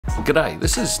G'day,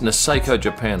 this is Niseko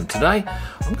Japan. Today,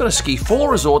 I'm going to ski 4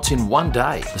 resorts in one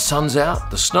day. The sun's out,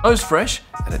 the snow's fresh,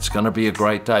 and it's going to be a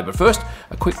great day. But first,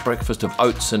 a quick breakfast of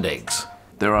oats and eggs.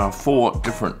 There are 4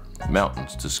 different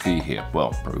mountains to ski here.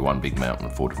 Well, probably one big mountain,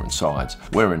 4 different sides.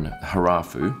 We're in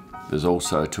Hirafu. There's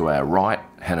also to our right,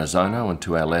 Hanazono, and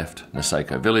to our left,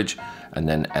 Niseko Village, and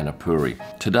then Annapurri.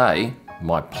 Today,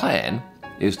 my plan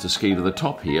is to ski to the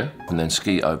top here and then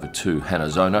ski over to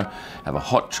Hanazono, have a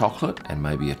hot chocolate and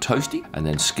maybe a toasty, and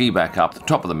then ski back up the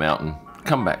top of the mountain,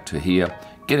 come back to here,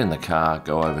 get in the car,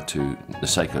 go over to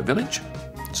Niseko Village,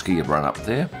 ski a run up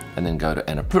there, and then go to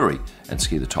Annapurri and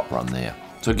ski the top run there.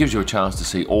 So it gives you a chance to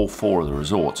see all 4 of the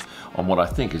resorts on what I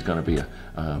think is going to be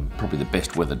probably the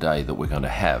best weather day that we're going to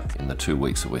have in the 2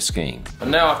 weeks that we're skiing.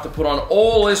 And now I have to put on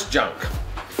all this junk.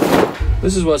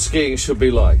 This is what skiing should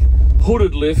be like.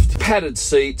 Hooded lift, padded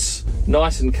seats,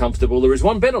 nice and comfortable. There is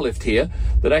one better lift here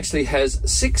that actually has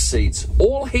 6 seats,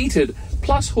 all heated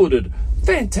plus hooded.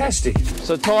 Fantastic.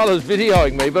 So Tyler's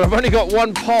videoing me, but I've only got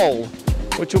 1 pole,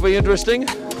 which will be interesting.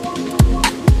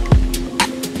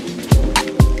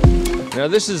 Now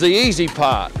this is the easy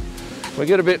part. We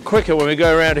get a bit quicker when we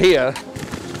go around here.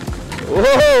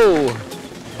 Whoa!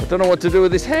 I don't know what to do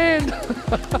with this hand.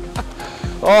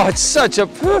 Oh, it's such a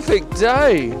perfect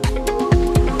day.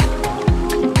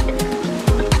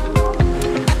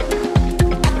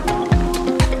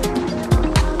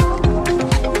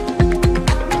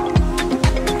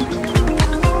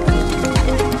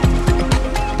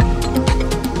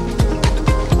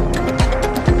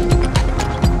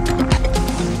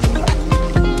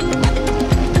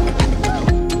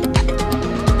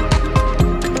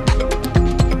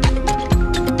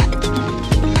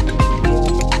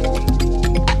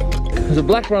 There's a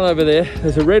black run over there,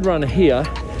 there's a red run here,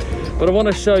 but I want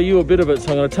to show you a bit of it,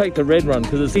 so I'm going to take the red run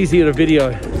because it's easier to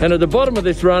video. And at the bottom of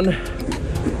this run,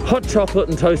 hot chocolate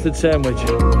and toasted sandwich. And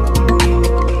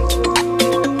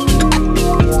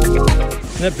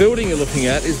that building you're looking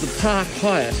at is the Park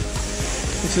Hyatt,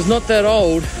 which is not that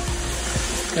old,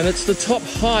 and it's the top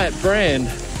Hyatt brand.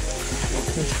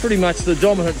 It's pretty much the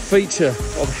dominant feature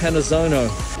of Hanazono.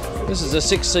 This is a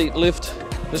 6-seat lift.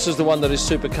 This is the one that is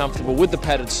super comfortable with the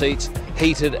padded seats,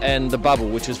 heated, and the bubble,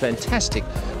 which is fantastic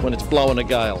when it's blowing a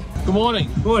gale. Good morning.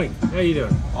 Good morning. How you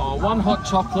doing? 1 hot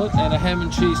chocolate and a ham and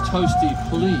cheese toasty,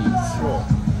 please. Sure.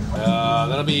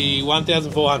 That'll be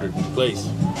 1,400, please.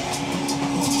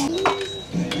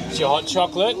 It's your hot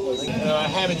chocolate,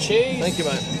 ham and cheese. Thank you,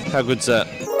 mate. How good's that?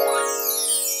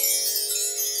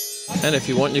 And if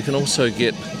you want, you can also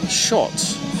get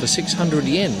shots for 600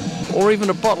 yen, or even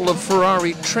a bottle of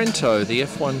Ferrari Trento, the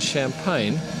F1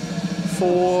 champagne,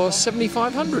 for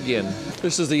 7,500 yen.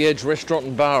 This is the Edge restaurant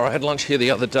and bar. I had lunch here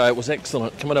the other day. It was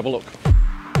excellent. Come and have a look.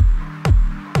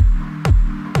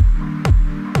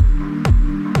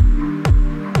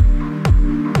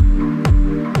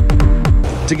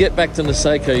 To get back to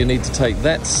Niseko, you need to take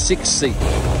that 6-seat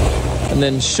and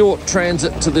then short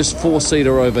transit to this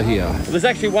 4-seater over here. There's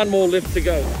actually 1 more lift to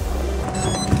go.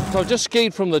 So I've just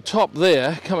skied from the top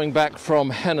there, coming back from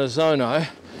Hanazono,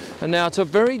 and now it's a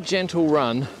very gentle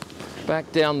run back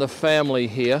down the family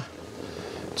here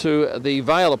to the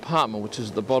Vale apartment, which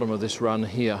is at the bottom of this run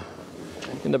here.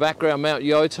 In the background, Mount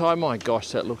Yotai. My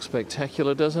gosh, that looks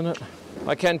spectacular, doesn't it?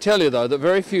 I can tell you though that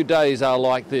very few days are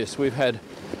like this. We've had,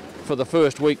 for the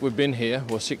first week we've been here,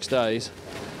 or 6 days,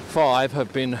 5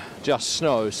 have been just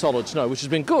snow, solid snow, which has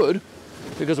been good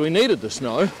because we needed the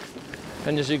snow.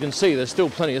 And as you can see, there's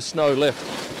still plenty of snow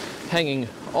left hanging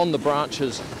on the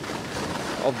branches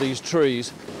of these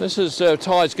trees. This is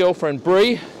Ty's girlfriend,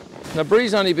 Bree. Now,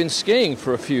 Bree's only been skiing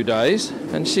for a few days,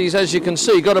 and she's, as you can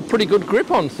see, got a pretty good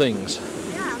grip on things.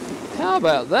 Yeah. How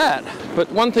about that?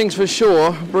 But one thing's for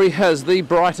sure, Bree has the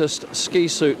brightest ski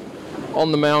suit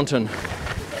on the mountain.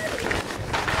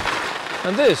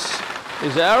 And this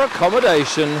is our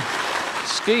accommodation.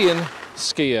 Ski in,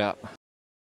 ski out.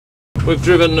 We've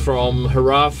driven from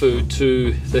Hirafu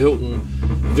to the Hilton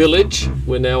Village.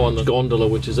 We're now on the gondola,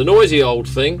 which is a noisy old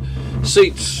thing.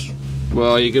 Seats,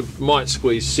 well, you might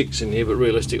squeeze 6 in here, but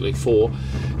realistically 4.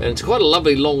 And it's quite a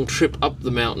lovely long trip up the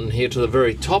mountain here to the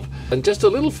very top. And just a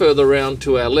little further around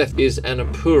to our left is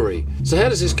Annapurri. So how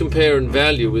does this compare in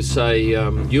value with, say,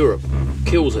 Europe?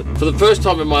 Kills it. For the first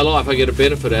time in my life, I get a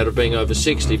benefit out of being over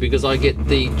 60 because I get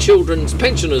the children's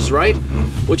pensioners rate,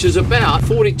 which is about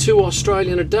 42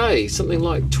 Australian a day, something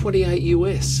like 28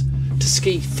 US, to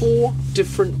ski 4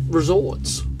 different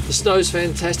resorts. The snow's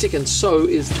fantastic, and so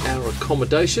is our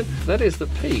accommodation. That is the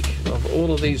peak of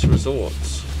all of these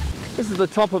resorts. This is the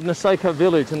top of Niseko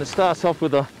Village, and it starts off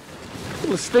with a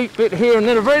little steep bit here and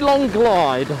then a very long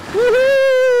glide. Woohoo!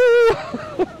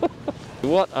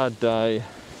 What a day.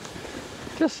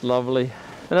 Just lovely.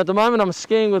 And at the moment I'm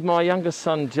skiing with my youngest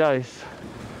son, Jace.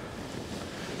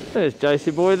 There's Jacey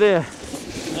boy there.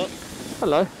 Oh.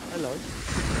 Hello. Hello.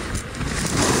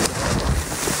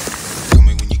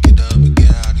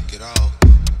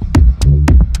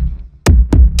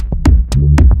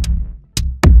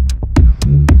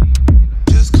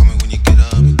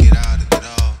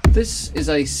 This is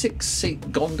a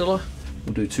 6-seat gondola.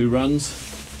 We'll do 2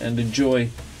 runs and enjoy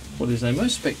what is a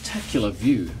most spectacular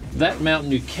view. That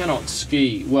mountain you cannot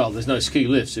ski. Well, there's no ski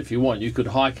lifts. If you want, you could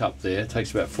hike up there. It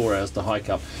takes about 4 hours to hike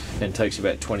up and takes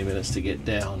about 20 minutes to get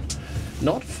down.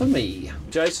 Not for me.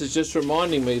 Jace is just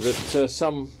reminding me that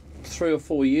some 3 or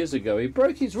 4 years ago he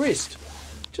broke his wrist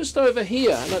just over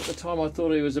here, and at the time I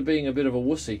thought he was being a bit of a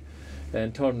wussy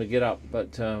and told him to get up,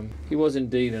 but he was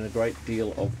indeed in a great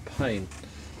deal of pain.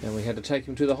 And we had to take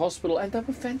him to the hospital, and they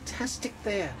were fantastic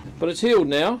there. But it's healed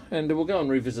now, and we'll go and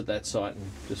revisit that site and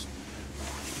just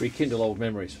rekindle old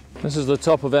memories. This is the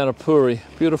top of Annapurri,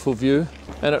 beautiful view.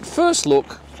 And at first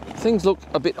look, things look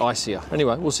a bit icier.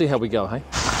 Anyway, we'll see how we go, hey?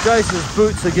 Jason's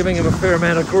boots are giving him a fair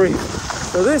amount of grief.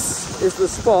 So this is the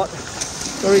spot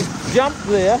where he jumped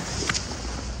there,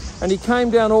 and he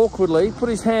came down awkwardly, put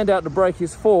his hand out to break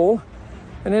his fall,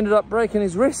 and ended up breaking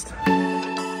his wrist.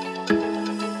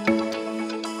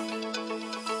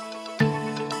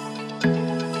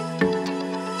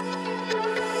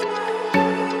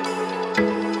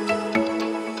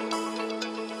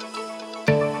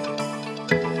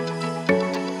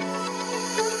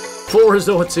 4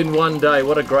 resorts in one day.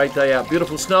 What a great day out.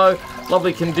 Beautiful snow,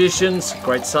 lovely conditions,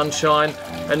 great sunshine,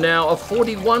 and now a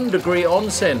 41-degree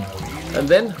onsen. And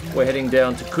then we're heading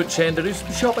down to Kuchan to do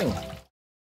some shopping.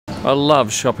 I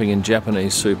love shopping in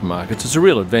Japanese supermarkets. It's a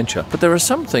real adventure. But there are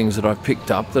some things that I've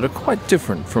picked up that are quite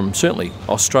different from certainly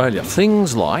Australia.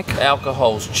 Things like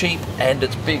alcohol's cheap and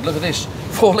it's big. Look at this,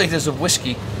 4 litres of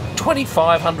whiskey,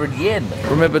 2,500 yen.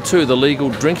 Remember too, the legal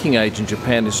drinking age in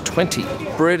Japan is 20.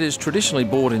 Bread is traditionally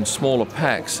bought in smaller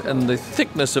packs and the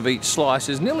thickness of each slice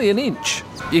is nearly an inch.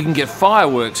 You can get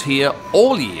fireworks here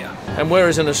all year. And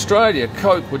whereas in Australia,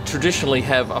 Coke would traditionally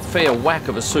have a fair whack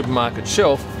of a supermarket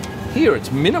shelf, here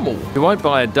it's minimal. You won't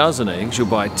buy a dozen eggs, you'll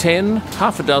buy 10,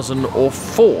 half a dozen or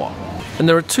 4. And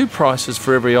there are 2 prices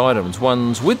for every item.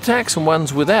 One's with tax and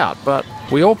one's without, but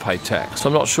we all pay tax.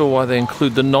 I'm not sure why they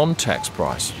include the non-tax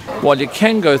price. While you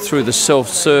can go through the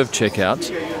self-serve checkouts,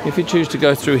 if you choose to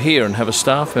go through here and have a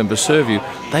staff member serve you,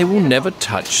 they will never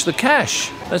touch the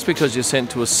cash. That's because you're sent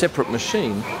to a separate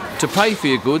machine to pay for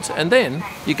your goods, and then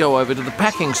you go over to the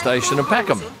packing station and pack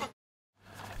them.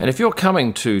 And if you're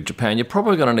coming to Japan, you're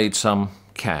probably going to need some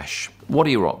cash. What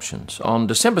are your options? On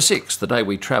December 6th, the day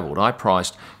we travelled, I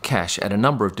priced cash at a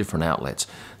number of different outlets.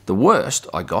 The worst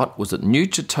I got was at New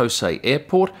Chitose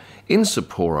Airport in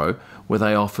Sapporo, where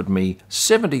they offered me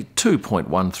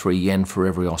 72.13 yen for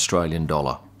every Australian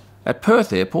dollar. At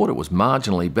Perth Airport, it was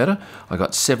marginally better. I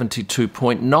got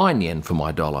 72.9 yen for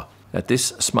my dollar. At this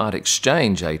Smart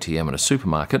Exchange ATM in a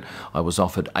supermarket, I was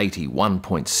offered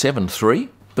 81.73.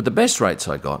 But the best rates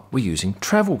I got were using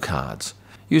travel cards.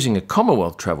 Using a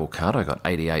Commonwealth travel card, I got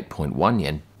 88.1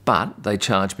 yen, but they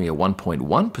charged me a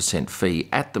 1.1% fee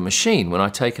at the machine when I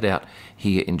take it out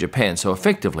here in Japan. So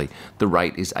effectively, the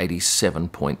rate is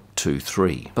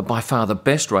 87.23. But by far the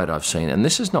best rate I've seen, and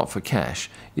this is not for cash,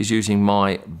 is using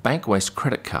my Bankwest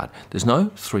credit card. There's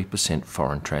no 3%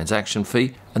 foreign transaction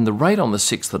fee, and the rate on the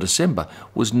 6th of December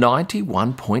was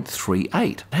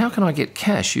 91.38. How can I get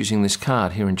cash using this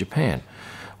card here in Japan?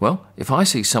 Well, if I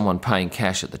see someone paying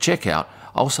cash at the checkout,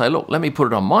 I'll say, look, let me put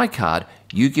it on my card,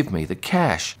 you give me the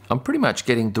cash. I'm pretty much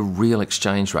getting the real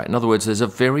exchange rate. In other words, there's a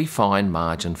very fine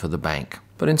margin for the bank.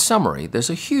 But in summary, there's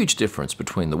a huge difference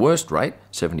between the worst rate,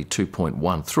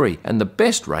 72.13, and the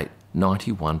best rate,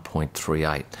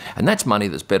 91.38. And that's money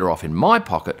that's better off in my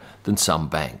pocket than some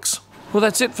banks. Well,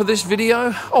 that's it for this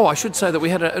video. Oh, I should say that we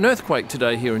had an earthquake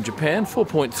today here in Japan,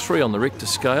 4.3 on the Richter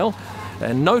scale,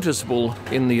 and noticeable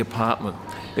in the apartment.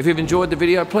 If you've enjoyed the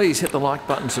video, please hit the like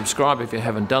button, subscribe if you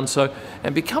haven't done so,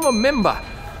 and become a member.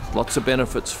 Lots of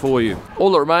benefits for you.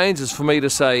 All that remains is for me to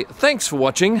say thanks for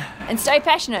watching. And stay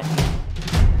passionate.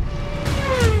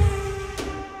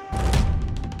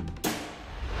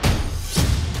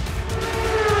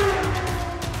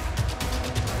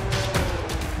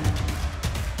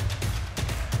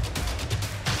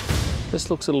 This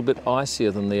looks a little bit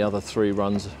icier than the other 3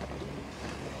 runs.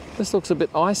 This looks a bit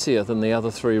icier than the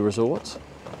other 3 resorts.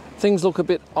 Things look a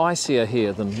bit icier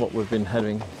here than what we've been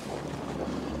having.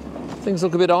 Things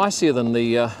look a bit icier than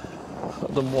the,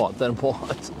 than what?